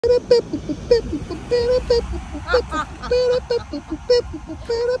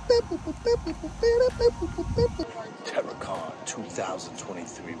TERRORCON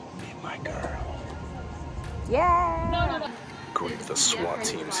 2023 will be my girl. Yeah. Great, the SWAT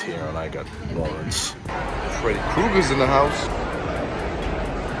team's here and I got warrants. Freddy Krueger's in the house.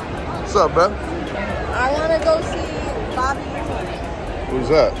 What's up, man? I want to go see Bobby England. Who's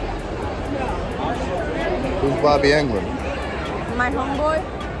that? Who's Bobby England? My homeboy.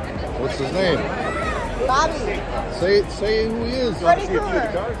 What's his name? Bobby. Say who he is. Freddy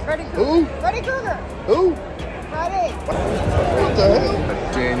Krueger. Freddy Krueger. Who? Freddy Krueger. Who? Freddy. What the hell?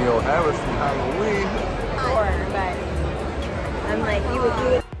 Daniel Harris from Halloween. But I'm like, you would do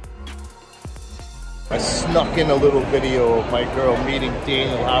it. I snuck in a little video of my girl meeting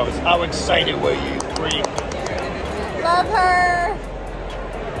Daniel Harris. How excited were you, freak? Love her.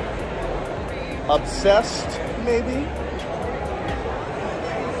 Obsessed, maybe?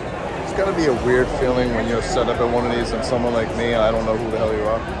 It's gotta be a weird feeling when you're set up at one of these and someone like me, I don't know who the hell you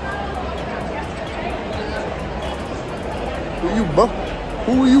are. Who are you, bro?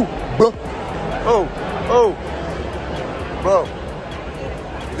 Who are you, bro? Oh, bro.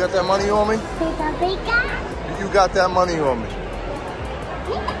 You got that money on me? You got that money on me?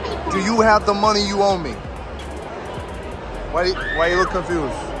 Do you have the money you owe me? Why you look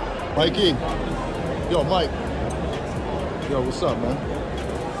confused? Mikey. Yo, Mike. Yo, what's up, man?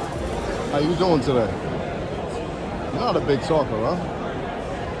 How you doing today? You're not a big talker, huh?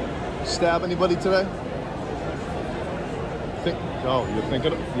 Stab anybody today?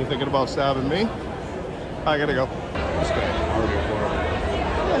 You're thinking about stabbing me? I gotta go. This guy hard at work.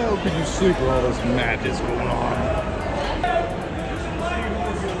 How the hell could you sleep with all this madness going on?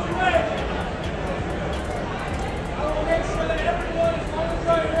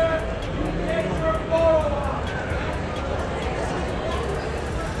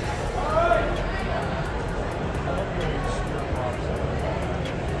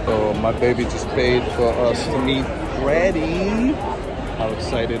 So my baby just paid for us to meet Freddy. How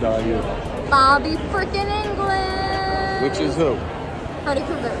excited are you? Bobby freaking England. Which is who? Freddy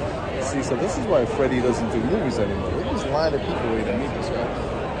Krueger. See, so this is why Freddy doesn't do movies anymore. They just line of people waiting to meet this guy.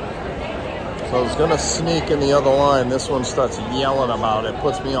 So I was gonna sneak in the other line. This one starts yelling about it,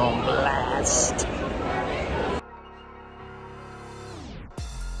 puts me on blast.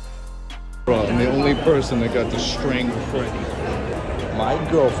 Bro, I'm the only person that got to strangle Freddy. My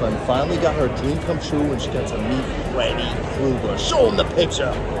girlfriend finally got her dream come true when she got to meet Freddy Krueger. Show him the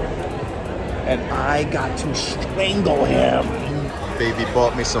picture. And I got to strangle him. Baby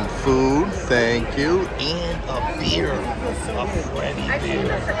bought me some food, thank you, and a beer. A Freddy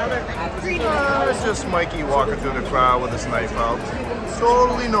beer. It's just Mikey walking through the crowd with his knife out.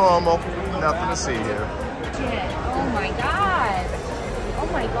 Totally normal. Nothing to see here. Oh my god. Oh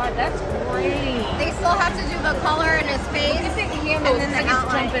my god, that's great. They still have to do the color in his face. And then the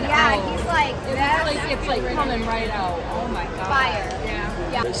outline. Jumping yeah, out. he's like, It's like coming right out. Oh my god. Fire.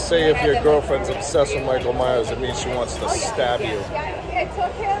 Yeah. They say if your girlfriend's obsessed with Michael Myers, it means she wants to stab you. Yeah, I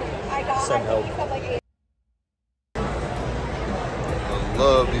took him. I got Send help. like 8. I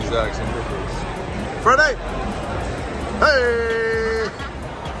love these action figures. Freddy! Hey!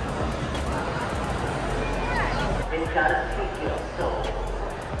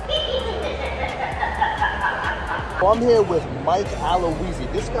 I'm here with Mike Aloisi.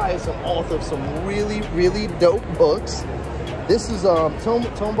 This guy is an author of some really, really dope books. This is, tell me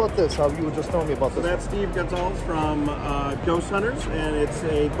about this, how you were just telling me about this. So that's Steve Gonzalez from Ghost Hunters, and it's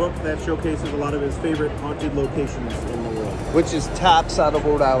a book that showcases a lot of his favorite haunted locations in the world. Which is Taps out of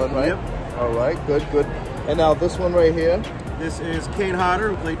Rhode Island, right? Yep. All right, good. And now this one right here. This is Kane Hodder,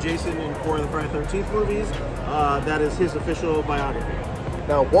 who played Jason in 4 of the Friday the 13th movies. That is his official biography.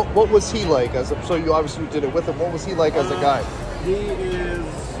 Now, what was he like? So you obviously did it with him. What was he like as a guy? He is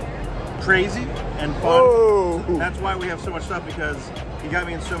crazy and fun. Oh. That's why we have so much stuff, because he got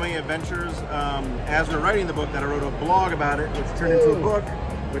me in so many adventures. As we're writing the book, that I wrote a blog about it, which turned into a book,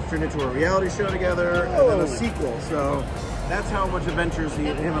 which turned into a reality show together, and then a sequel. So that's how much adventures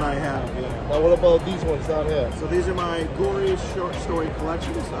him and I have. Yeah. Now, what about these ones down here? So these are my gory short story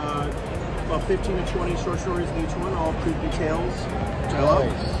collections. About 15 to 20 short stories in each one, all creepy tales. Which I love.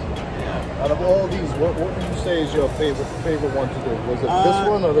 Yeah. Out of all these, what would you say is your favorite one to do? Was it this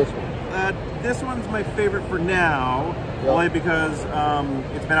one or this one? This one's my favorite for now, only because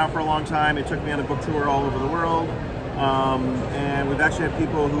it's been out for a long time. It took me on a book tour all over the world. And we've actually had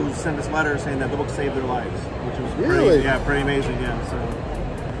people who sent us letters saying that the book saved their lives, which was pretty amazing. Yeah, so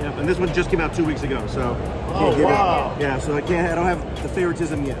yeah, and this one just came out 2 weeks ago, so so I don't have the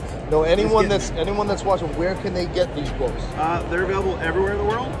favoritism yet. No, anyone that's watching, where can they get these books? They're available everywhere in the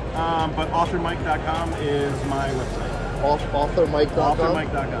world. but authormike.com is my website. Authormike.com?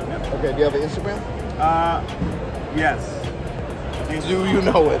 Authormike.com, yep. Okay, do you have an Instagram? Yes. Do you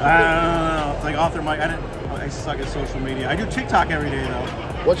know it? I don't know. It's like Author Mike. I suck at social media. I do TikTok every day though.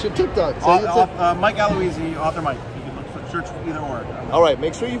 What's your TikTok? Mike Aloisi, Author Mike. You can search either or. All right,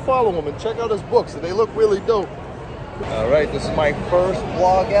 make sure you follow him and check out his books. They look really dope. All right, this is my first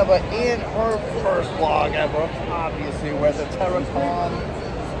vlog ever and her first vlog ever. Obviously, we're at the TERRORCON.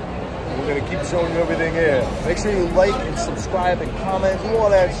 We're gonna keep showing you everything here. Make sure you like and subscribe and comment, do all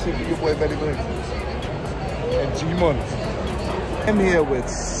that shit for your boy Betty Lynn and G Money. I'm here with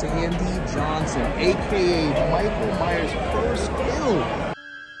Sandy Johnson, aka Michael Myers' first kill.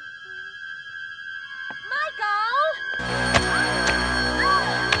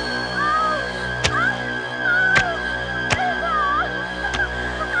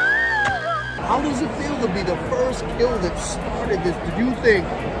 How does it feel to be the first kill that started this? Did you think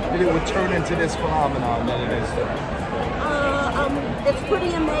that it would turn into this phenomenon that it is today? It's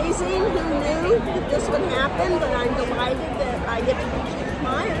pretty amazing. Who knew that this would happen? But I'm delighted that I get to be Keith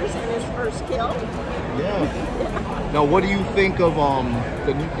Myers and his first kill. Yeah. Now, what do you think of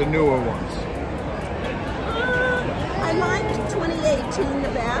the newer ones? I liked 2018 the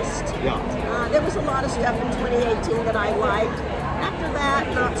best. Yeah. There was a lot of stuff in 2018 that I liked. After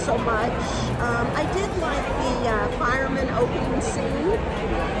that, not so much. I did like the fireman opening scene.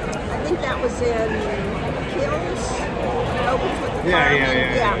 I think that was in Kills. Opens with the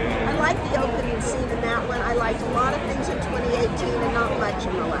fireman. Yeah. I liked the opening scene in that one. I liked a lot of things in 2018 and not much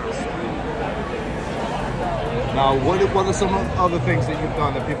in the last one. Now, what are some other things that you've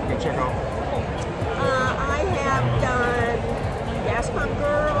done that people can check out? I have done Gas Pump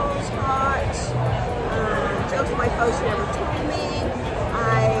Girls, Hot, Jokes My Folks Never Told Me.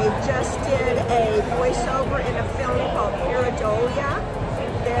 I just did a voiceover in a film called Pareidolia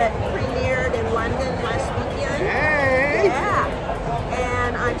that premiered in London last weekend. Hey! Yeah.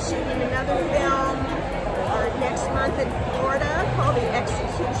 And I'm shooting another film next month in Florida called The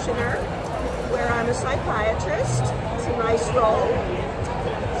Executioner, where I'm a psychiatrist. It's a nice role.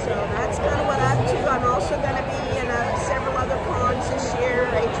 So that's kind of what I'm up to. I'm also going to be in several other cons this year,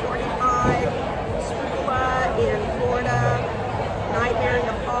 H45, Spookula in Florida, Nightmare in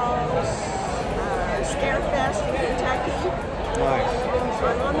the Falls, Scarefest in Kentucky. Nice. So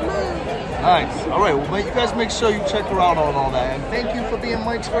I'm on the move. Nice. All right. Well, you guys make sure you check her out on all that. And thank you for being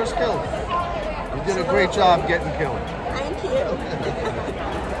Mike's first kill. You did a great job getting killed. Thank you.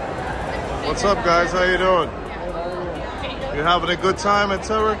 What's up, guys? How you doing? You having a good time at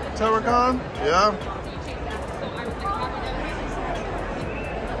TERRORCON? Yeah?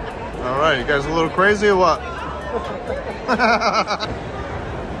 All right. You guys a little crazy or what?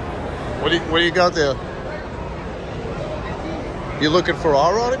 What do you got there? You looking for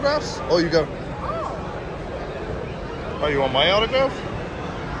our autographs? Oh, you got... Oh, you want my autograph?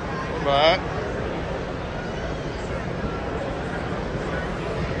 All right.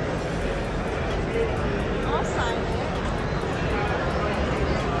 I'll sign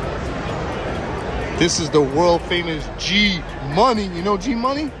it. This is the world famous G Money. You know G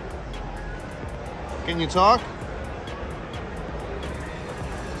Money? Can you talk?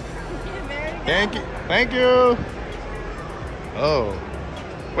 Thank you. Thank you. Oh.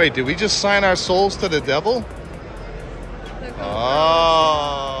 Wait, did we just sign our souls to the devil?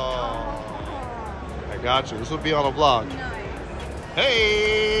 Oh. I got you. This will be on a vlog. Nice.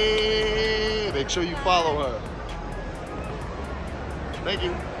 Hey! Make sure you follow her. Thank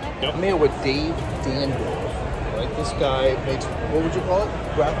you. I'm here with Dave Dangrove. Right? This guy makes, what would you call it?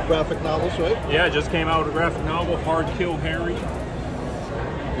 Graphic novels, right? Yeah, it just came out with a graphic novel, Hard Kill Harry.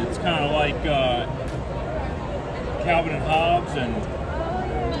 It's kind of like Calvin and Hobbes and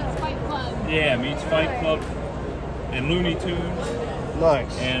Meets Fight Club. Yeah, meets Fight Club and Looney Tunes.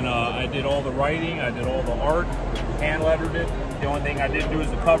 Nice. And I did all the writing, I did all the art, hand lettered it. The only thing I didn't do is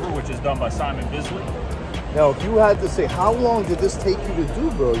the cover, which is done by Simon Bisley. Now, if you had to say, how long did this take you to do,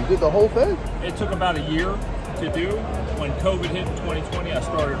 bro? You did the whole thing? It took about a year to do. When COVID hit in 2020, I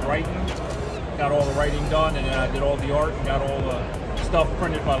started writing, got all the writing done, and then I did all the art and got all the stuff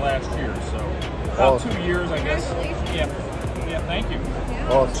printed by last year. So about 2 years, I guess. Yeah, thank you.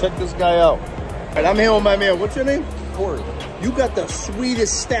 Oh, check this guy out. All right, I'm here with my man. What's your name? Corey. You got the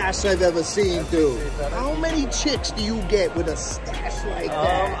sweetest stash I've ever seen, dude. How many chicks do you get with a stash like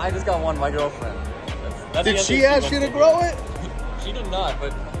that? I just got one, my girlfriend. That's did she ask you to grow it? She did not,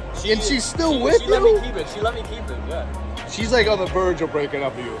 but she's still with you? She let me keep it. She let me keep it, yeah. She's like on the verge of breaking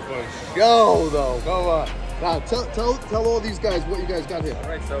up with you. For sure, though. Come on. Now, tell all these guys what you guys got here. All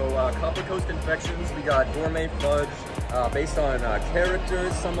right, so Copper Coast Confections, we got gourmet fudge based on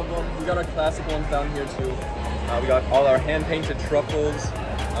characters, some of them. We got our classic ones down here too. We got all our hand-painted truffles.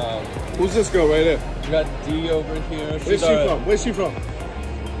 Who's this girl right there? We got Dee over here. Where's she from? Where's she from?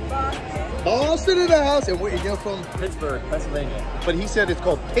 Boston in the house. And where you're from? Pittsburgh, Pennsylvania. But he said it's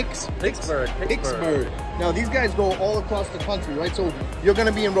called Pittsburgh. Now these guys go all across the country, right? So you're going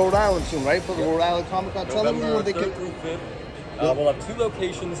to be in Rhode Island soon, right? For the Rhode Island Comic Con. Tell them what they can. We'll have 2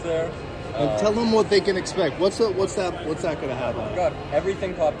 locations there. And tell them what they can expect. What's that going to happen? We've got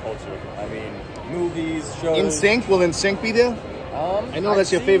everything pop culture. I mean, movies, shows. NSYNC? Will NSYNC be there? I know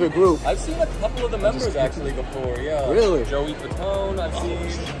that's your favorite group. I've seen a couple of the members actually before. Yeah. Really? Joey Fatone. I've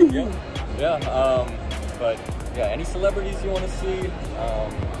seen. Yeah. But yeah, any celebrities you want to see?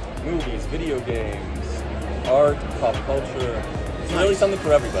 Movies, video games, art, pop culture. It's really something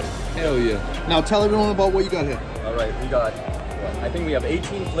for everybody. Hell yeah. Now tell everyone about what you got here. All right, we got, I think we have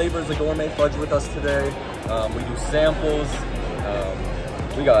 18 flavors of gourmet fudge with us today. We do samples.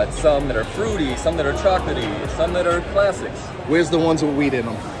 We got some that are fruity, some that are chocolatey, some that are classics. Where's the ones with wheat in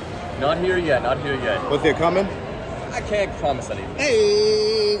them? Not here yet, not here yet. But they're coming? I can't promise anything.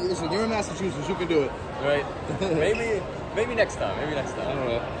 Hey, listen, you're in Massachusetts, you can do it. Right? Maybe next time,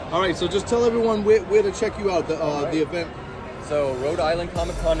 All right, so just tell everyone where to check you out, the event. So, Rhode Island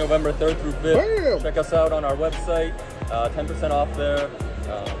Comic Con, November 3rd through 5th. Bam. Check us out on our website, 10% off there,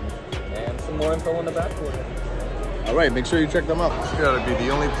 and some more info on the back for you. All right, make sure you check them out. It's gotta be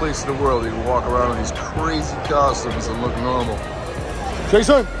the only place in the world you can walk around in these crazy costumes and look normal.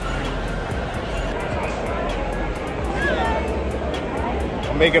 Jason!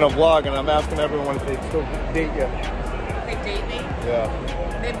 I'm making a vlog and I'm asking everyone if they still date you. They date me? Yeah.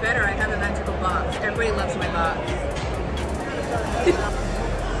 They better. I have a magical box. Everybody loves my box.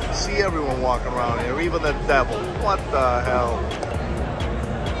 See everyone walking around here, even the devil. What the hell?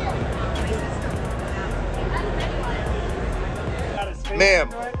 Ma'am,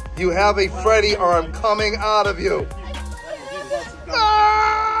 you have a Freddy arm coming out of you. No!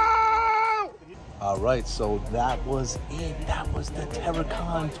 All right, so that was it. That was the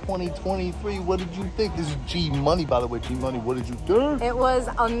TerrorCon 2023. What did you think? This is G Money, by the way. G Money, what did you think? It was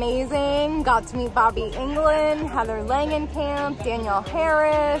amazing. Got to meet Bobby England, Heather Langenkamp, Danielle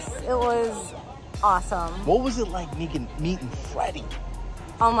Harris. It was awesome. What was it like meeting Freddy?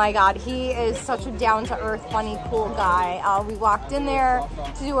 Oh my God, he is such a down-to-earth, funny, cool guy. We walked in there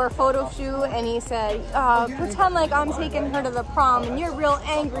to do our photo shoot and he said, pretend like I'm taking her to the prom and you're real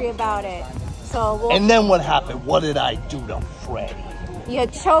angry about it. So and then what happened? What did I do to Freddy? You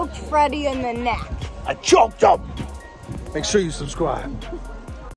choked Freddy in the neck. I choked him! Make sure you subscribe.